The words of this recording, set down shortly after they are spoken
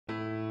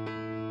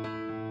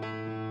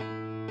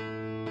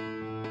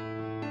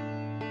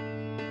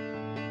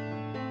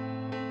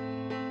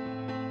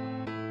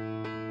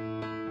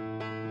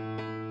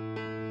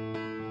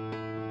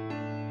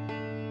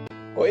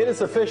Well, it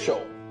is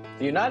official.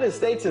 The United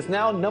States is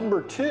now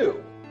number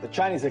 2. The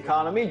Chinese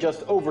economy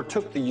just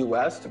overtook the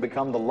U.S. to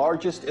become the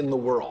largest in the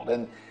world.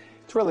 And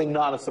it's really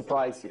not a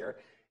surprise here.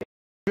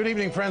 Good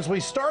evening, friends. We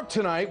start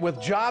tonight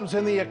with jobs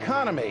and the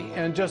economy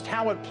and just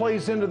how it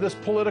plays into this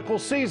political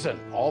season.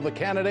 All the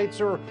candidates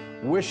are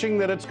wishing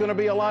that it's going to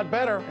be a lot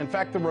better. In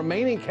fact, the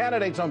remaining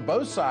candidates on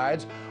both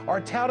sides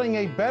are touting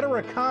a better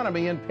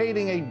economy and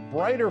painting a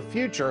brighter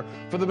future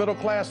for the middle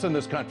class in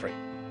this country.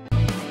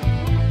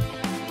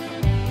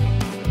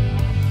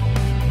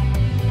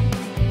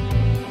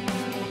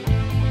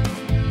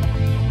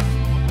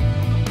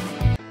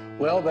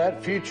 Well,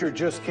 that future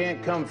just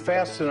can't come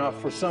fast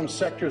enough for some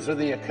sectors of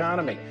the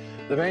economy.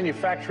 The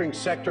manufacturing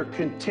sector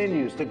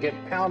continues to get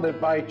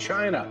pounded by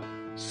China.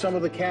 Some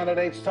of the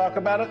candidates talk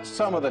about it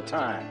some of the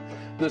time.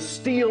 The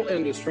steel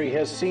industry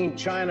has seen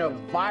China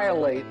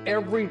violate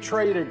every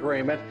trade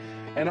agreement,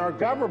 and our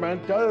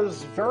government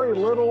does very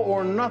little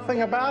or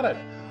nothing about it.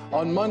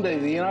 On Monday,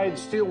 the United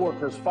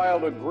Steelworkers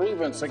filed a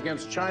grievance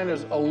against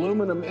China's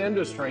aluminum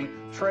industry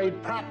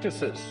trade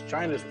practices.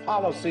 China's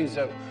policies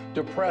have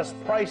depressed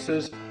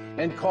prices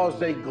and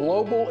caused a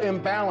global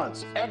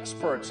imbalance.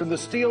 Experts in the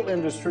steel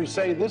industry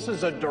say this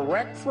is a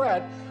direct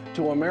threat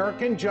to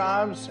American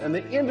jobs, and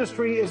the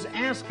industry is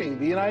asking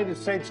the United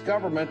States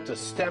government to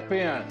step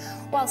in.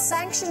 While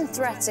sanction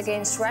threats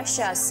against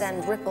Russia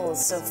send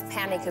ripples of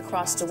panic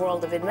across the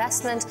world of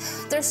investment,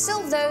 there's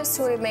still those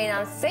who remain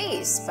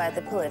unfazed by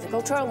the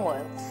political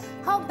turmoil.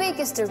 How big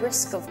is the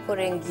risk of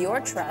putting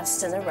your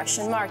trust in the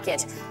Russian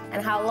market?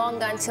 And how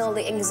long until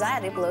the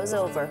anxiety blows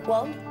over?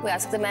 Well, we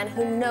ask the man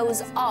who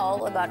knows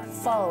all about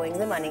following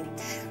the money.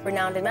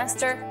 Renowned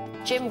investor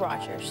Jim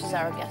Rogers is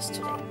our guest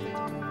today.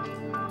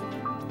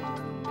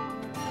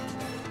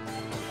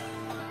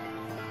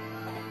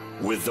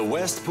 With the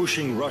West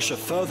pushing Russia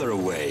further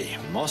away,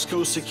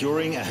 Moscow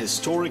securing a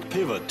historic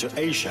pivot to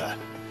Asia.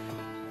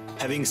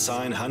 Having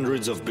signed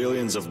hundreds of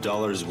billions of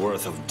dollars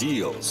worth of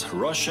deals,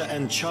 Russia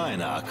and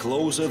China are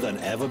closer than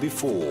ever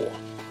before.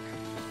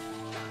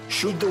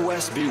 Should the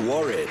West be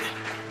worried?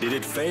 Did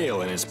it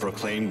fail in its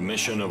proclaimed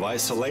mission of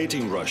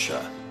isolating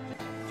Russia?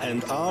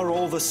 And are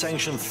all the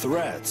sanction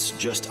threats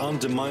just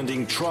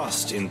undermining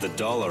trust in the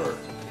dollar?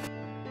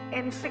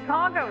 In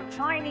Chicago,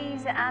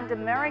 Chinese and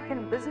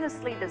American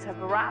business leaders have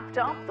wrapped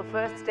up the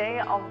first day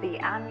of the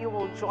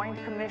annual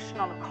Joint Commission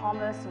on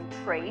Commerce and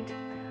Trade.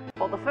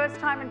 For the first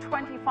time in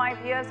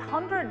 25 years,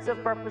 hundreds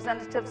of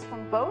representatives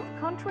from both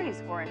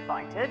countries were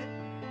invited.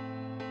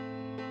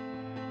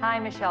 Hi,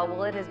 Michelle.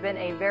 Well, it has been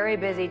a very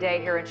busy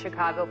day here in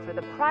Chicago for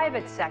the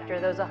private sector.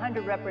 Those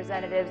 100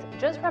 representatives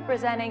just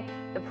representing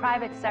the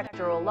private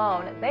sector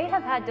alone, they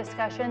have had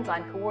discussions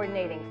on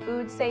coordinating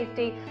food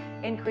safety,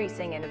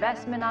 increasing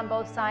investment on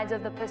both sides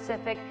of the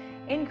Pacific,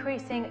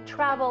 increasing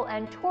travel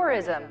and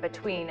tourism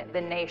between the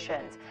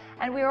nations.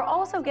 And we are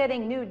also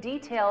getting new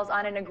details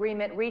on an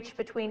agreement reached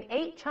between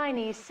 8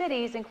 Chinese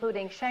cities,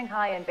 including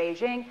Shanghai and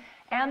Beijing,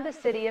 and the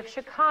city of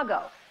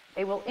Chicago.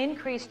 They will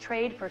increase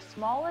trade for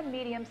small and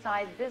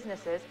medium-sized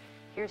businesses.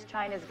 Here's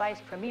China's Vice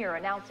Premier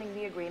announcing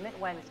the agreement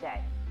Wednesday.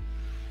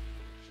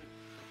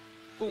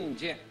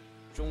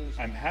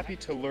 I'm happy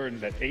to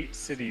learn that 8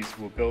 cities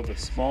will build a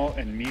small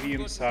and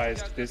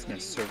medium-sized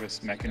business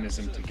service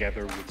mechanism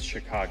together with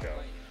Chicago,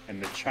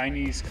 and the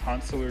Chinese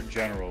Consular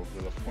General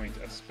will appoint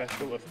a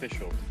special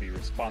official to be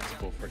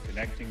responsible for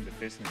connecting the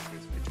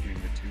businesses between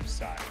the two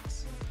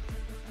sides.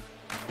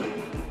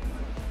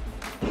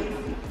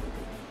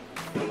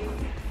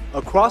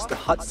 Across the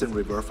Hudson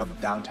River from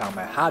downtown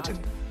Manhattan,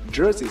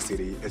 Jersey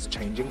City is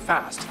changing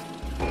fast.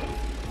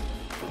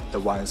 The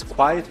once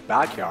quiet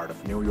backyard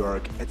of New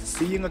York is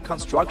seeing a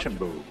construction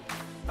boom,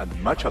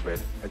 and much of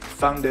it is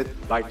funded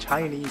by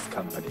Chinese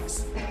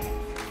companies.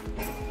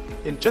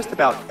 In just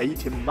about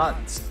 18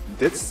 months,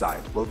 this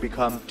site will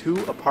become 2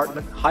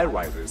 apartment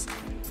high-rises,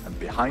 and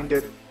behind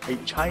it, a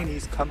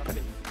Chinese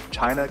company,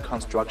 China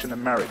Construction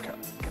America.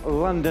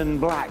 London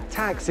black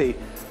taxi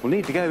will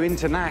need to go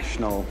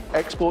international.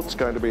 Export's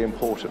going to be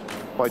important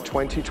by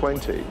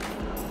 2020.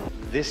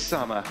 This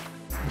summer,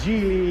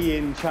 Geely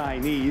in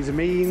Chinese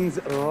means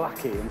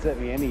lucky, and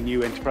certainly any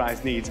new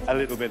enterprise needs a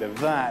little bit of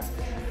that.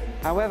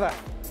 However,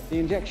 the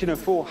injection of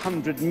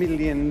 $400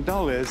 million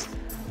will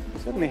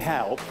certainly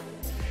help.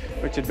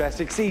 Richard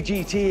Bessick,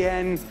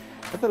 CGTN,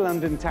 at the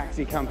London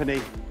taxi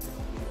company,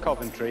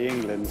 Coventry,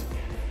 England.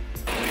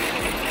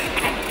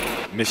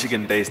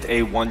 Michigan-based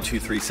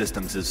A123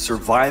 Systems is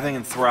surviving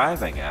and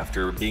thriving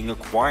after being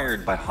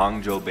acquired by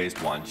Hangzhou-based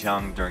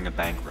Wanjiang during a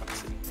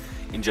bankruptcy.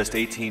 In just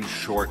 18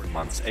 short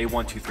months,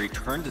 A123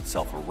 turned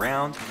itself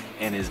around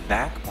and is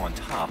back on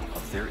top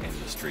of their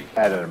industry.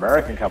 Had an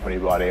American company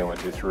bought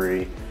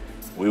A123,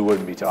 we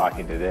wouldn't be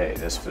talking today.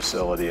 This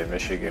facility in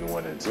Michigan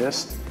wouldn't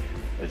exist.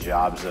 The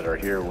jobs that are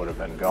here would have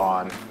been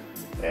gone,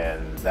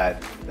 and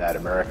that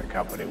American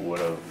company would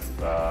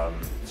have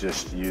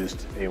just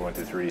used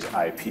A123's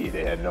IP.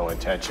 They had no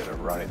intention of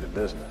running the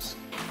business.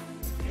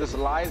 This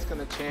lie is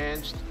going to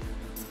change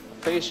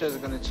face is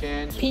going to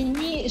change.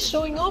 Pinyi is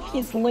showing off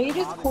his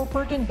latest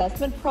corporate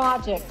investment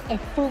project, a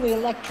fully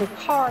electric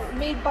car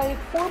made by a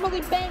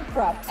formerly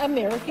bankrupt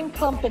American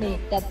company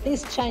that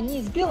this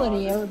Chinese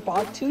billionaire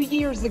bought 2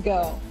 years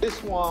ago.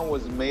 This one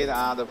was made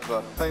out of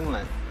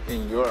Finland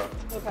in Europe.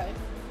 Okay.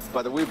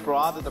 But we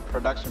brought the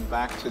production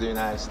back to the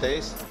United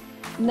States.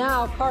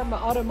 Now, Karma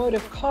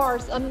Automotive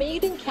cars are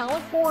made in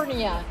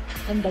California,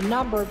 and the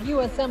number of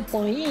U.S.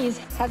 employees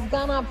has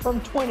gone up from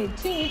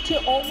 22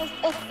 to almost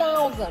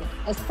 1,000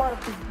 as part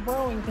of this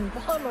growing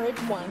conglomerate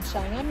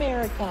Wanchang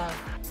America.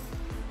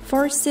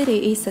 Forest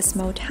City is a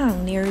small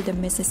town near the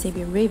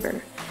Mississippi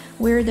River,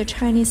 where the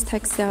Chinese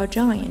textile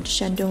giant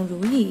Shandong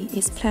Ruyi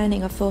is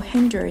planning a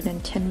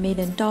 $410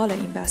 million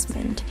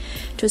investment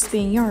to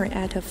spin yarn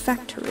at a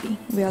factory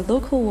where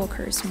local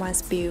workers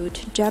once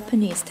built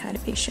Japanese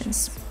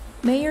televisions.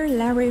 Mayor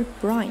Larry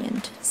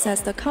Bryant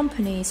says the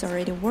company is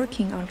already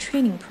working on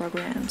training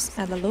programs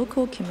at the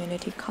local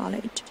community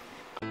college.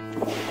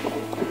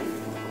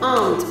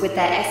 Armed with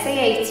their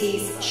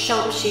SA-80s,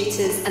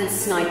 sharpshooters and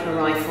sniper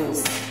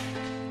rifles,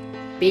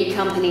 B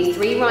Company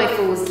 3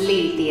 rifles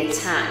lead the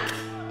attack.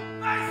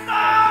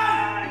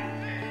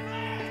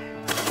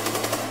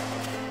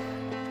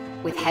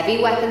 With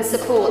heavy weapon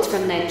support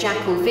from their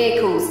Jackal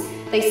vehicles,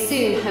 they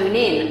soon hone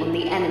in on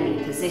the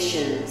enemy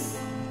positions.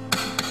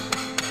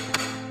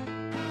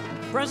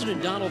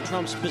 President Donald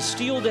Trump's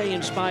Bastille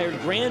Day-inspired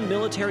grand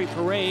military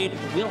parade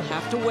will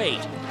have to wait,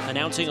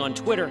 announcing on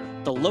Twitter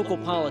the local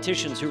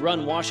politicians who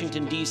run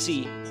Washington,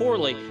 D.C.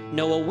 poorly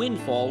know a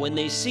windfall when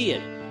they see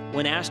it.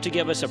 When asked to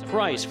give us a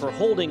price for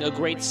holding a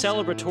great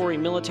celebratory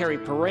military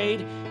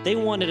parade, they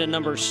wanted a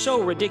number so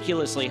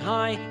ridiculously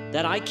high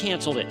that I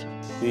canceled it.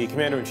 The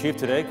commander-in-chief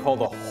today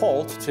called a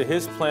halt to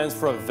his plans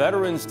for a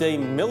Veterans Day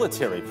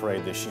military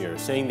parade this year,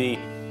 saying the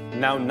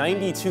now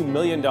 $92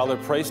 million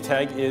price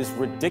tag is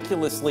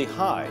ridiculously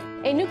high.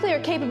 A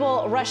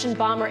nuclear-capable Russian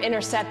bomber was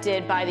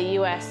intercepted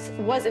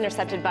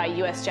by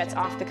U.S. jets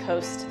off the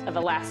coast of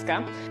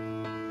Alaska.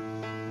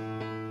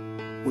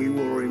 We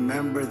will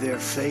remember their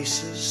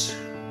faces,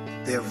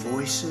 their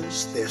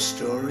voices, their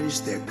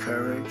stories, their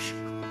courage,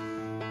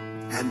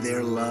 and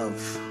their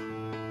love.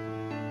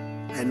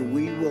 And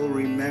we will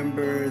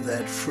remember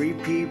that free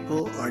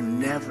people are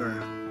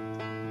never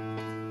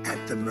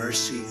at the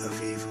mercy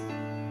of evil,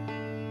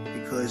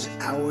 because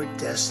our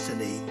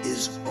destiny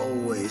is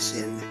always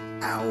in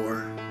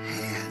our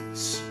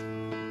hands.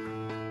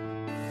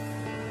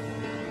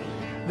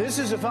 This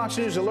is a Fox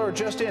News alert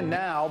just in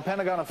now.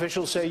 Pentagon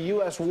officials say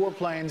U.S.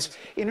 warplanes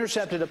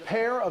intercepted a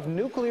pair of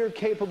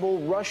nuclear-capable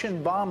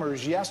Russian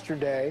bombers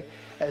yesterday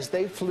as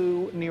they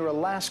flew near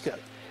Alaska.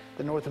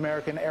 The North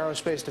American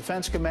Aerospace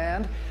Defense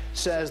Command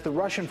says the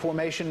Russian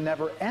formation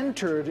never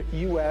entered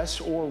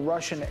U.S. or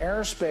Russian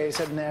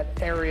airspace in that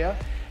area.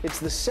 It's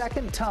the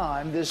second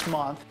time this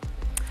month.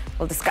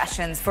 Well,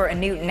 discussions for a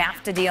new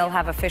NAFTA deal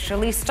have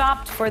officially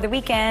stopped for the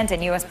weekend,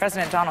 and U.S.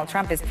 President Donald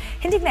Trump is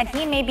hinting that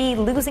he may be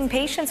losing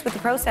patience with the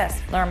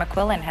process. Laura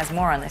McQuillan has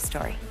more on this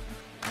story.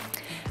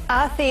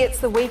 Arthi, it's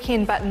the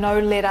weekend, but no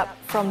let-up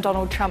from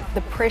Donald Trump.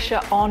 The pressure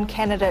on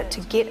Canada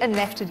to get a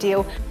NAFTA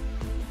deal.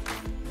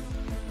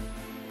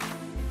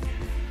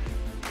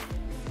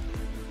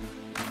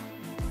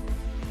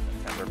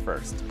 September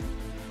 1st.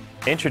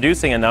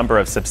 Introducing a number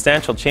of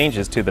substantial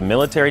changes to the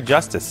military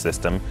justice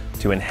system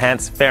to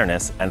enhance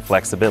fairness and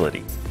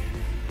flexibility.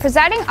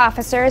 Presiding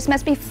officers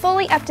must be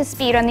fully up to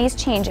speed on these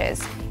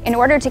changes in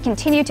order to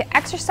continue to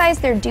exercise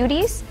their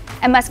duties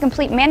and must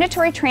complete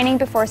mandatory training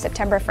before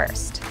September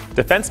 1st.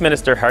 Defense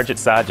Minister Harjit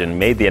Sajjan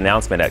made the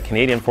announcement at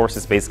Canadian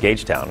Forces Base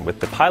Gagetown, with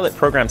the pilot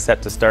program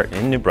set to start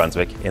in New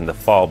Brunswick in the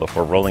fall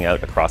before rolling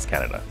out across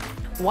Canada.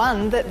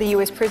 One that the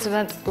US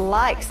president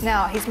likes.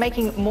 Now, he's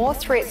making more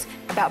threats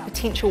about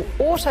potential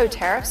auto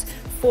tariffs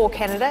for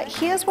Canada.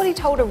 Here's what he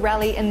told a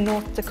rally in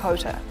North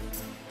Dakota.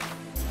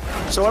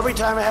 So every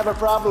time I have a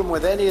problem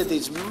with any of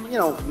these,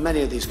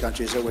 many of these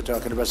countries that we're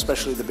talking about,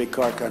 especially the big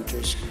car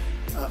countries,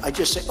 I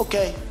just say,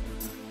 okay,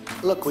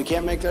 look, we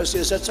can't make those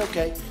deals, that's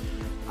okay.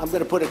 I'm going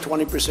to put a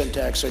 20%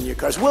 tax on your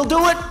cars. We'll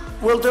do it.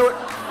 We'll do it.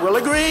 We'll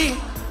agree.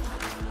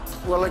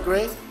 We'll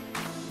agree.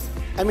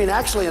 I mean,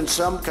 actually, in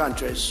some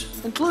countries,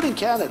 including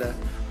Canada,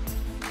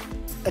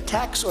 a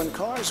tax on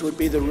cars would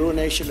be the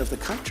ruination of the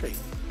country.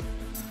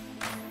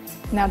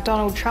 Now,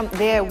 Donald Trump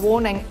there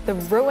warning the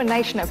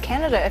ruination of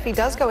Canada if he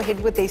does go ahead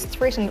with these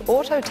threatened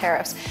auto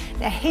tariffs.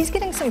 Now, he's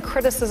getting some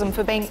criticism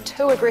for being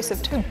too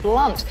aggressive, too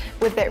blunt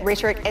with that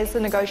rhetoric as the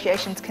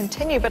negotiations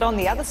continue. But on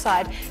the other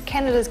side,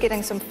 Canada's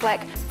getting some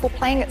flack for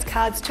playing its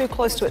cards too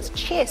close to its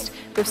chest.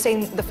 We've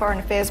seen the Foreign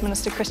Affairs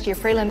Minister, Chrystia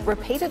Freeland,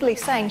 repeatedly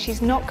saying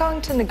she's not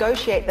going to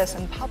negotiate this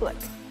in public.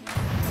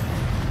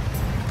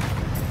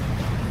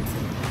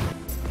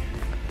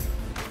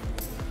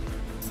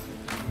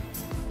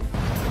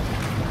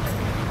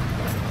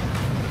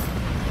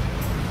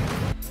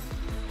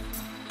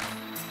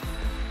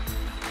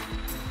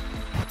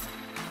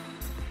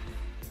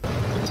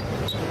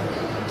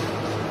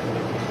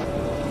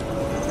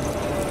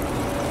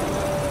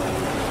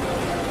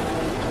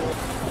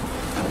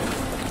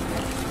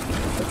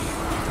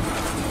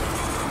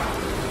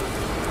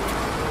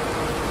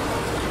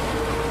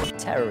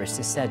 terrorists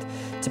is said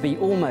to be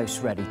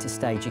almost ready to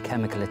stage a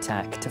chemical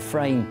attack to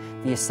frame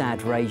the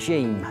Assad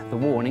regime. The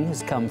warning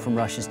has come from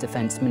Russia's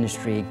defense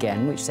ministry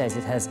again, which says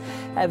it has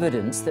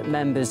evidence that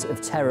members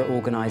of terror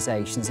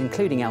organizations,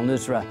 including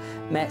al-Nusra,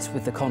 met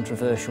with the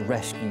controversial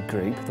rescue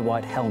group, the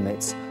White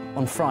Helmets,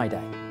 on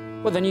Friday.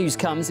 Well, the news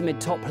comes amid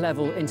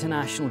top-level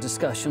international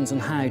discussions on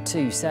how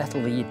to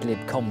settle the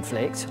Idlib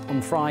conflict.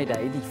 On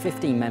Friday, the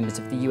 15 members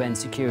of the UN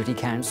Security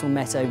Council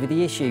met over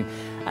the issue.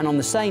 And on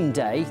the same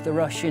day, the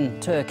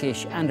Russian,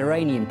 Turkish and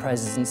Iranian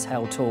presidents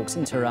held talks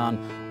in Tehran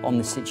on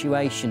the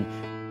situation.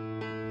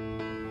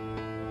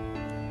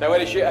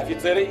 Товарищи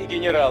офицеры и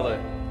генералы,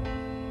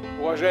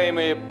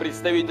 уважаемые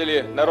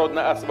представители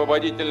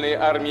Народно-освободительной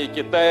армии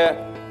Китая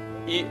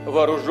и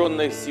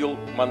Вооруженных сил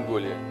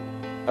Монголии.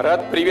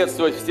 Рад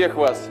приветствовать всех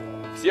вас,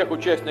 всех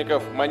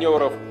участников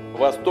маневров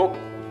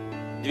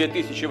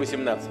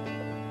 «Восток-2018».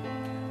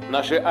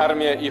 Наша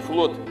армия и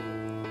флот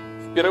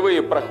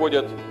впервые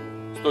проходят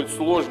столь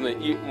сложный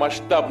и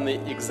масштабный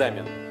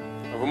экзамен.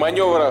 В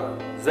маневрах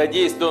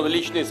задействован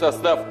личный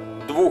состав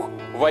 2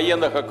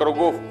 военных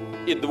округов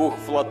и 2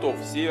 флотов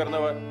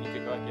Северного и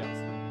Тихоокеанского.